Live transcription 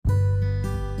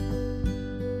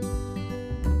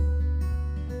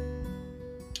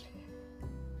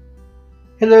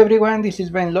Hello everyone, this is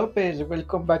Ben Lopez.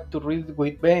 Welcome back to Read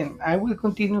with Ben. I will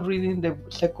continue reading the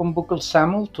second book of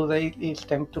Samuel. Today it's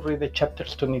time to read the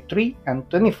chapters 23 and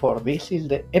 24. This is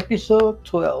the episode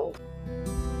 12.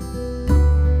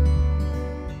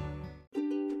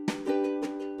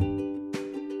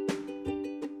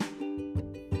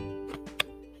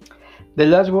 The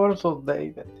last words of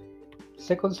David.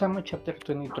 Second Samuel chapter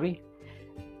 23.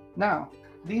 Now,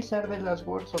 these are the last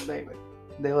words of David,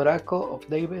 the oracle of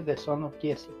David, the son of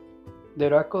Jesse,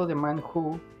 the oracle of the man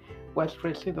who was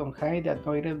rested on high, the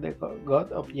anointed the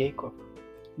God of Jacob,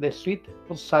 the sweet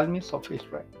psalmist of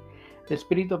Israel. The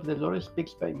Spirit of the Lord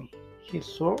speaks by me.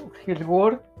 His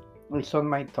word is on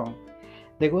my tongue.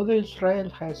 The God of Israel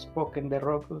has spoken. The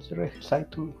rock of Israel has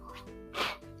to.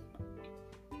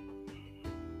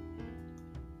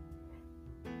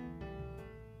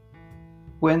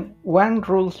 When one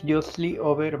rules justly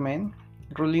over men,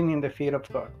 ruling in the fear of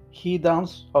God, he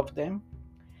dawns of them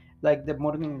like the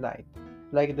morning light,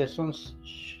 like the sun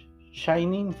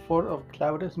shining forth of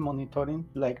clouds, monitoring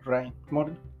like rain.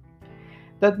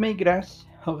 That may grass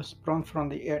have sprung from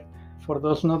the earth, for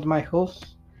does not my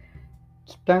host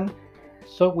stand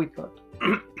so with God?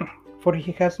 For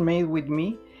he has made with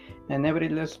me an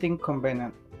everlasting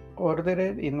covenant,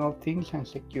 ordered in all things and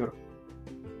secure.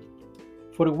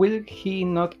 For will he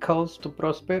not cause to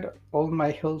prosper all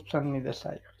my hopes and my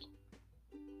desires?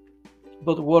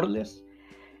 But worthless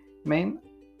men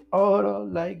are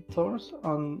like thorns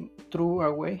thrown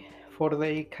away, for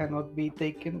they cannot be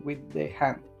taken with the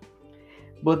hand.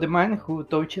 But the man who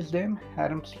touches them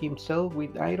arms himself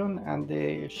with iron and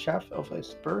the shaft of a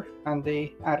spear, and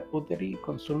they are utterly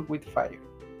consumed with fire.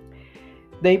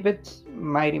 David's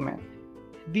mighty men.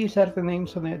 These are the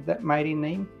names of the mighty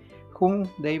name whom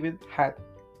David had.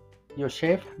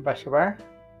 Josheb, Bathsheba,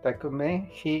 Tacume,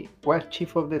 he was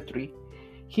chief of the three.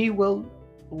 He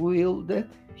wielded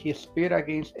his spear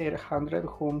against 800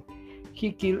 whom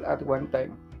he killed at one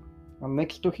time. And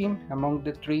next to him, among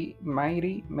the three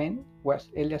mighty men, was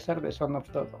Eleazar the son of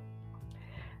Dodo,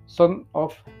 son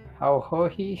of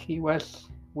Ahohi. He was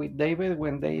with David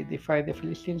when they defied the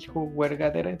Philistines who were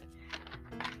gathered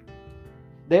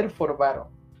there for battle.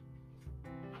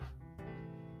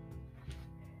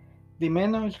 The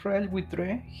men of Israel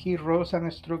withdrew. He rose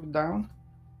and struck down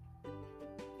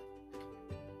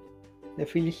the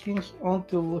Philistines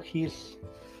until his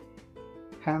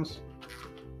hands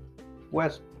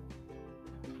was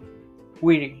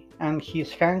weary, and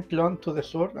his hand clung to the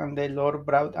sword, and the Lord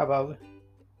brought about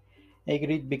a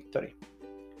great victory.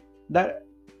 That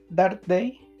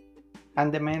day,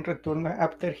 and the men returned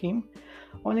after him,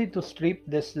 only to strip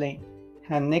the slain.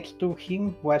 And next to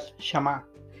him was Shammah,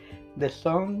 the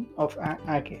son of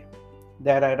Agee.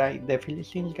 There the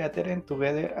Philistines gathered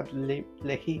together at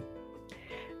Lehi,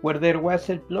 where there was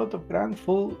a plot of ground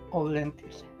full of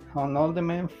lentils. And all the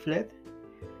men fled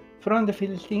from the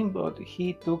Philistines, but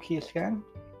he took his hand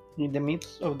in the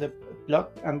midst of the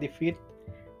plot and defeated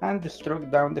and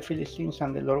struck down the Philistines,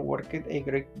 and the Lord worked a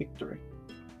great victory.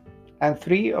 And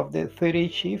 3 of the 30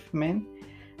 chief men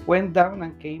went down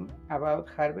and came about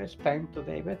harvest time to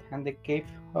David and the cave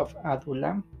of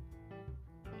Adullam.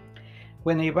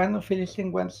 When a band of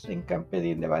Philistines was encamped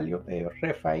in the valley of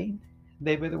Rephaim,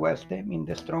 David was then in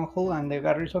the stronghold, and the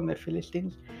garrison of the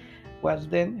Philistines was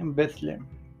then in Bethlehem.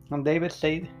 And David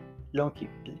said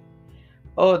longingly,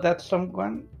 "Oh, that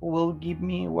someone will give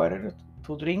me water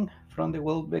to drink from the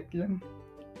well of Bethlehem.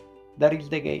 That is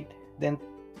the gate." Then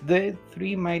the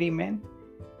 3 mighty men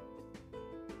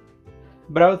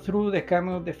brought through the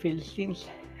camel of the Philistines,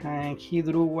 and he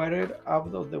drew water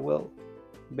out of the well,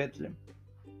 Bethlehem.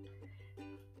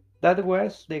 That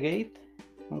was the gate,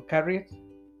 and carried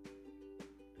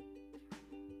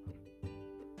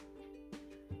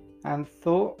and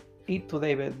threw it to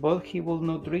David, but he would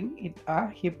not drink it.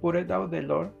 He put it out the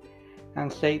Lord,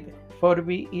 and said, "Far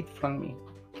be it from me,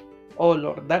 O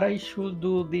Lord, that I should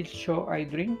do this. Shall I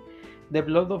drink the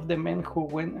blood of the men who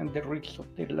went and the risks of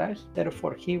their lives?"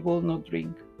 Therefore he will not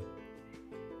drink.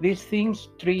 These things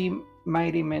 3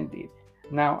 mighty men did.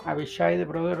 Now Abishai, the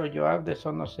brother of Joab, the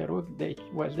son of Zeruiah,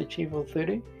 was the chief of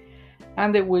 30,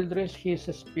 and the wielded his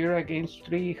spear against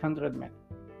 300 men,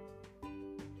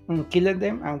 and killed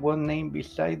them, and one name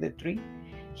beside the 3.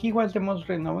 He was the most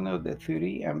renowned of the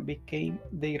 30, and became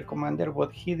their commander,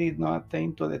 but he did not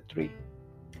attain to the 3.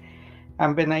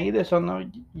 And Benai, the son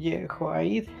of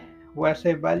Jehoiada, was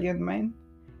a valiant man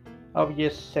of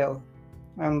Jezreel,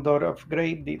 and daughter of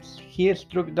great deeds. He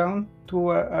struck down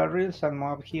 2 Ariels and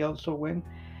Moab. He also went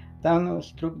down and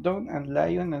struck down and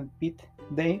lion and pit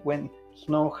day when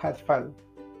snow had fallen.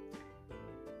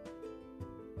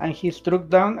 And he struck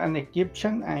down an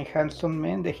Egyptian and handsome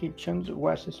man. The Egyptian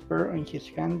was a spear in his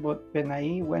hand, but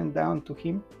Benai went down to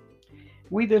him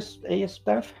with a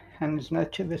staff and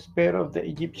snatched the spear of the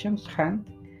Egyptian's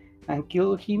hand and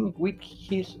killed him with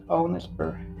his own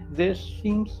spear. These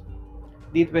things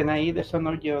did Benai the son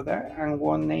of Joab, and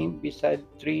one named beside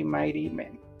 3 mighty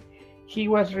men. He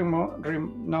was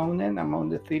renowned among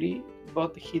the 30,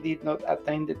 but he did not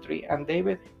attain the 3, and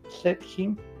David set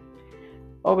him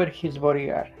over his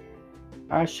bodyguard.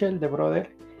 Ashel, the brother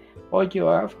of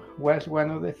Joab, was one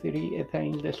of the 30,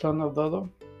 Ethan, the son of Dodo,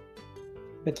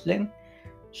 Bethlen,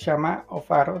 Shammah of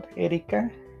Arod, Erika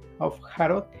of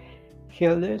Harod,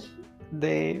 Heldes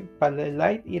the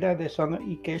Palelite, Ira the son of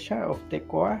Ikesha of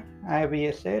Tekoa,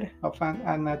 Abiezer of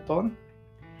Anaton,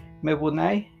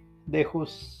 Mebunai de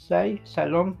Husai,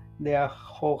 Salom de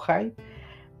Ahohai,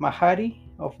 Mahari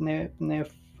of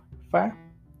Nepha,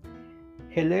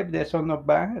 Heleb the son of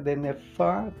Ba, the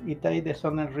Nepha, Itai the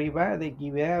son of Riba, the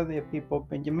Gibeah of the people of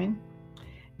Benjamin,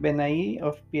 Benai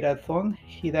of Pirathon,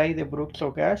 Hidai the brooks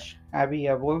of Gash,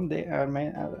 Abiabon the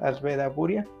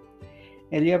Asbedaburia,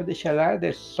 Eliab the Shalah,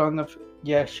 the son of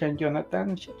Yashan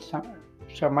Jonathan,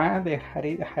 Shammah the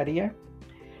Haria,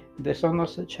 the son of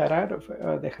Sharar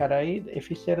of the Haraid,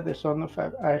 Ephiser the son of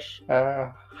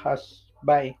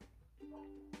Hasbai,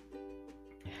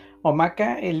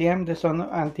 Omaka, Eliam the son of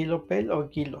Antilopel of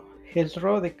Gilo,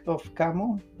 Hezro of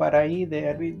Camo, Parai the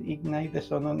Arvid, Ignai the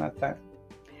son of Nathan,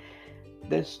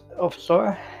 of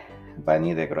Soa,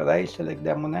 Bani the Grodai, Select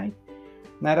the Ammonite,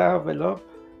 Nara of Elob,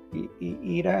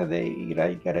 Ira the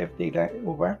Irai Garef the Ira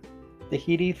Uba, the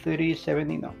Hiri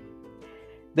 3070.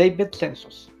 David's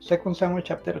census. 2 Samuel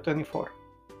chapter 24.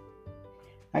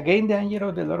 Again the anger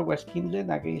of the Lord was kindled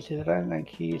against Israel, and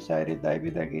he decided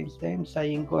David against them,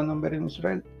 saying, Go number in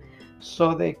Israel.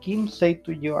 So the king said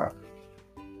to Joab,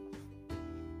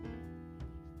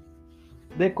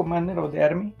 the commander of the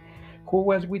army, who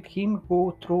was with him,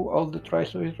 who through all the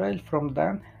tribes of Israel, from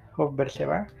Dan of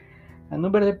Beersheba, and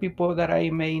number the people, that I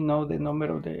may know the number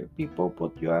of the people.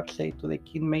 But Joab said to the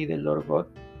king, May the Lord God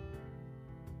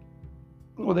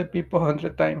of the people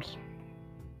 100 times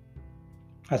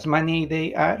as many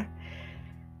they are,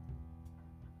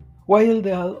 while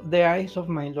the eyes of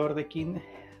my lord the king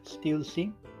still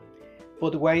see.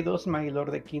 But why does my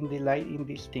lord the king delight in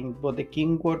this thing? But the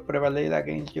king word prevailed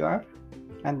against Joab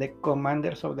and the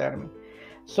commanders of the army.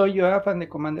 So Joab and the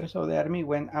commanders of the army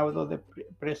went out of the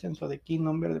presence of the king,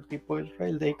 numbered the people of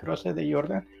Israel. They crossed the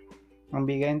Jordan and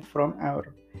began from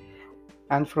Ar,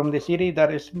 and from the city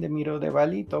that is in the middle of the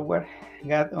valley toward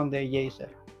Gad on the Jazer.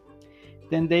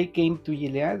 Then they came to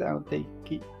Gilead, and they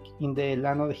in the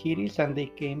land of the Hittites, and they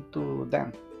came to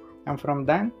Dan. And from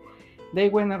Dan they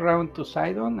went around to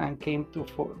Sidon and came to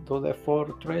the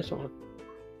fortress of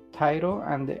Tyre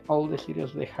and all the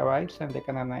cities of the Hivites and the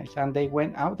Canaanites. And they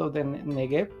went out of the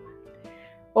Negev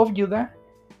of Judah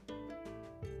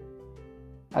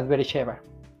at Beersheba.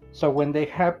 So when they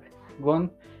had gone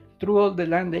through all the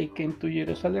land, they came to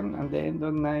Jerusalem at the end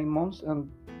of 9 months and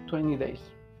 20 days.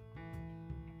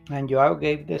 And Joab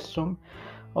gave the sum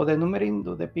of the numbering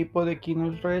to the people of the king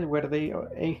of Israel, where they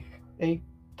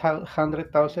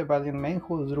 800,000 valiant men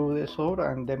who drew the sword,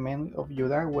 and the men of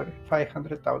Judah were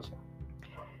 500,000.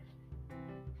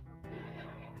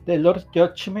 The Lord's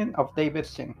judgment of David's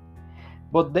sin.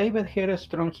 But David heard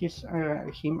strong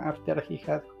him after he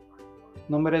had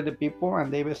numbered the people,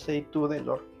 and David said to the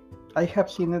Lord, I have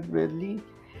sinned greatly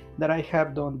that I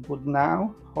have done, but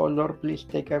now, O Lord, please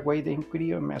take away the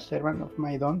iniquity of my servant of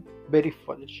my done, very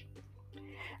foolish.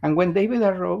 And when David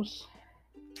arose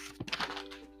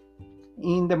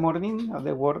in the morning,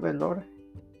 the word of the Lord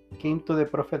came to the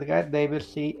prophet Gad, David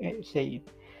saying,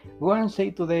 Go and say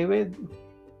to David,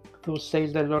 Thus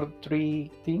says the Lord,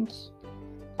 3 things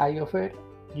I offer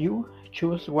you,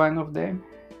 choose one of them,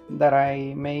 that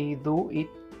I may do it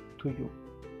to you.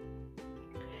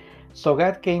 So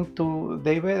God came to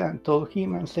David and told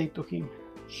him and said to him,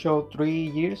 Shall 3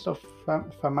 years of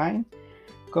famine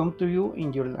come to you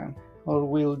in your land, or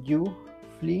will you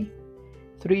flee?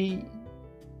 3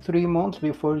 months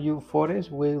before you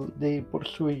forest will they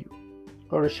pursue you,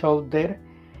 or shall there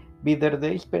be their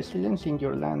days pestilence in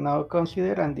your land? Now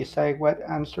consider and decide what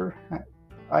answer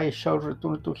I shall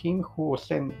return to him who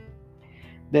sent me.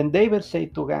 Then David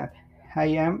said to God, I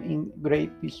am in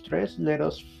great distress. Let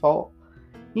us fall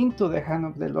into the hand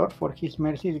of the Lord, for his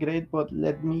mercy is great, but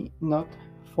let me not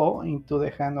fall into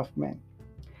the hand of men.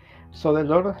 So the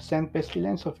Lord sent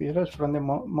pestilence of Israel from the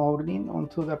morning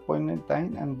unto the appointed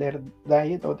time, and there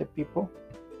died of the people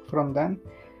from Dan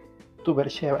to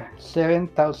Beersheba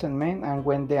 7,000 men. And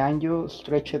when the angel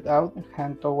stretched out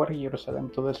hand toward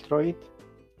Jerusalem to destroy it,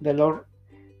 The Lord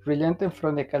relented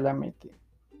from the calamity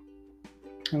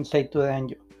and said to the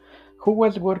angel, who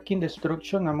was working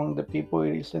destruction among the people?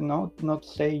 It is enough, not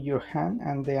say your hand.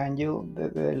 And the angel,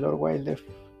 the Lord, was the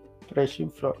threshing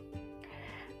floor.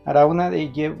 Araunah the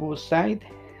Jebusite.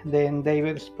 Then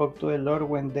David spoke to the Lord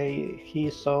when he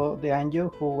saw the angel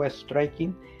who was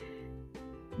striking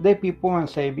the people and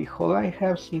said, behold, I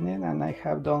have sinned and I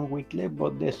have done wickedly,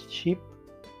 but the sheep,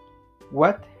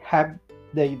 what have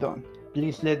they done?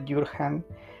 Please let your hand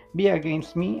be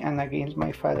against me and against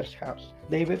my father's house.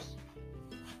 David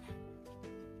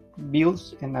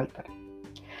builds an altar.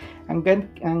 And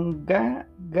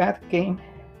God came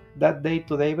that day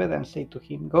to David and said to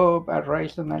him, go up and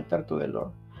raise an altar to the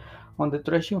Lord. On the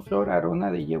threshing floor,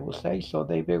 Araunah the Jebusite. So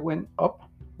David went up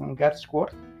on God's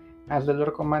word, as the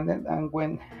Lord commanded. And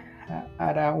when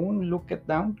Araunah looked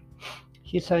down,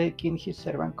 he saw the king his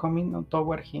servant coming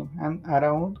toward him. And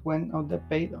Araunah went up and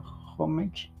paid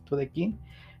homage to the king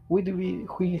with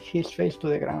his face to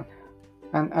the ground.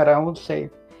 And Araunah said,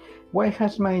 why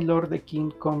has my lord the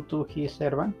king come to his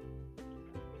servant?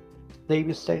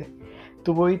 David said,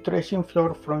 to buy threshing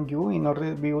floor from you in order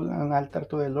to build an altar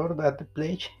to the Lord, that the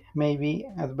plague may be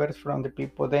averted from the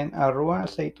people. Then Araunah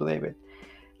said to David,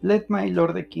 let my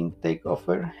lord the king take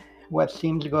offer what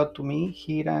seems good to me.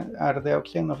 Here are the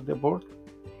oxen of the board,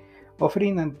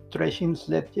 offering and threshing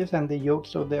sledges and the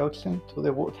yokes of the oxen to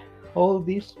the wood. All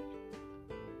this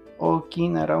all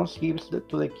King Araunah gives to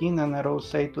the king, and Araunah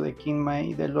said to the king,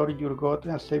 may the Lord your God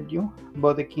accept you.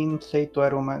 But the king said to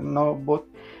Araunah, no, but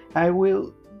I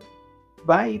will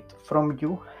buy it from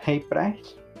you a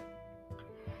price,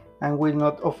 and will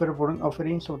not offer burnt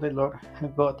offerings of the Lord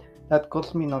God. That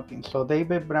cost me nothing. So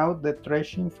David brought the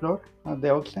threshing floor of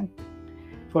the oxen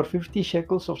for 50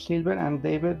 shekels of silver, and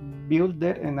David built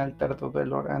there an altar to the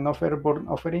Lord, and offered burnt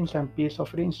offerings and peace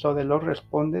offerings. So the Lord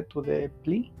responded to the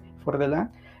plea for the land,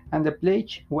 and the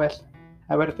plague was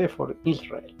averted for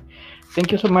Israel.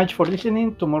 Thank you so much for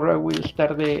listening. Tomorrow I will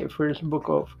start the first book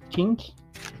of Kings.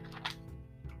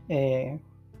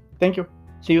 Thank you.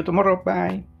 See you tomorrow.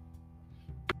 Bye.